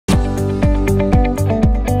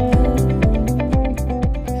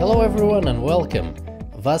everyone and welcome!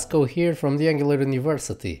 Vasco here from the Angular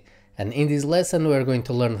University, and in this lesson we are going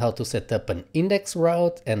to learn how to set up an index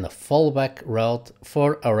route and a fallback route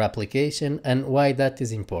for our application and why that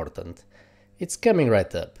is important. It's coming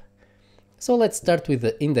right up. So let's start with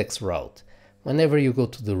the index route. Whenever you go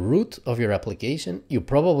to the root of your application, you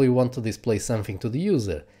probably want to display something to the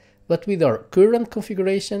user, but with our current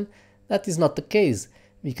configuration that is not the case,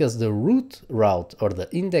 because the root route or the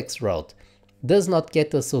index route does not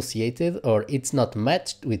get associated or it's not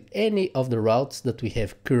matched with any of the routes that we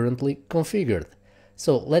have currently configured.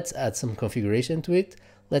 So let's add some configuration to it.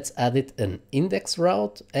 Let's add it an index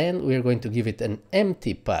route and we're going to give it an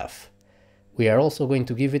empty path. We are also going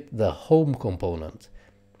to give it the home component.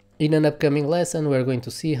 In an upcoming lesson we're going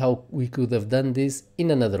to see how we could have done this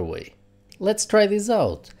in another way. Let's try this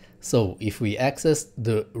out. So if we access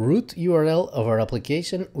the root URL of our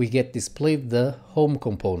application, we get displayed the home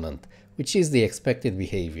component, which is the expected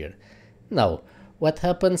behavior. Now, what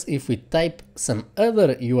happens if we type some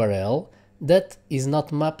other URL that is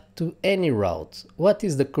not mapped to any route? What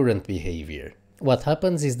is the current behavior? What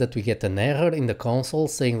happens is that we get an error in the console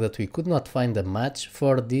saying that we could not find a match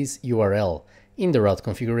for this URL in the route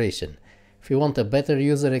configuration. If we want a better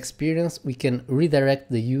user experience, we can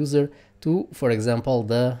redirect the user to, for example,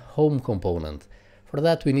 the home component. For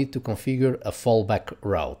that we need to configure a fallback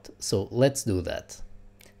route, so let's do that.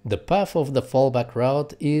 The path of the fallback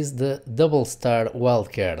route is the double star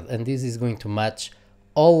wildcard, and this is going to match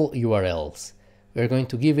all URLs. We're going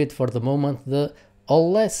to give it for the moment the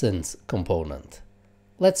all lessons component.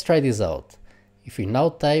 Let's try this out. If we now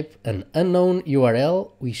type an unknown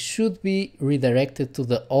URL, we should be redirected to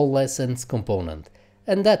the all lessons component,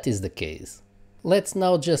 and that is the case. Let's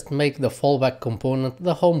now just make the fallback component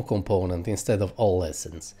the home component instead of all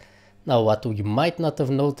lessons. Now what you might not have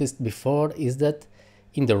noticed before is that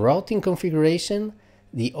in the routing configuration,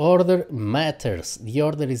 the order matters. The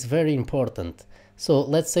order is very important. So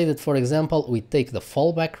let's say that, for example, we take the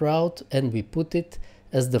fallback route and we put it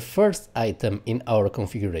as the first item in our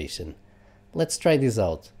configuration. Let's try this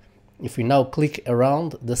out. If we now click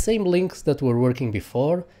around the same links that were working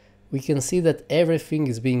before, we can see that everything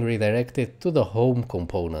is being redirected to the home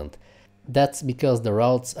component. That's because the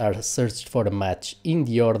routes are searched for a match in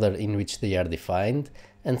the order in which they are defined,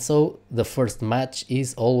 and so the first match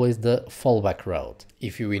is always the fallback route.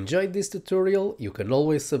 If you enjoyed this tutorial, you can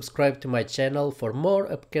always subscribe to my channel for more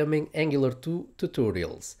upcoming Angular 2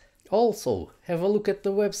 tutorials. Also, have a look at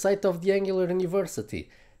the website of the Angular University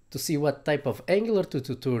to see what type of Angular 2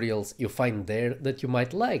 tutorials you find there that you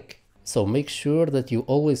might like. So make sure that you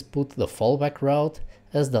always put the fallback route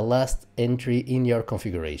as the last entry in your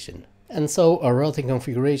configuration. And so our routing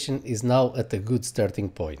configuration is now at a good starting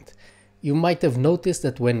point. You might have noticed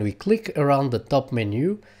that when we click around the top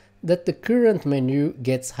menu, that the current menu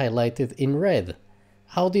gets highlighted in red.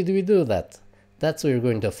 How did we do that? That's what you're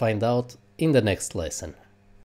going to find out in the next lesson.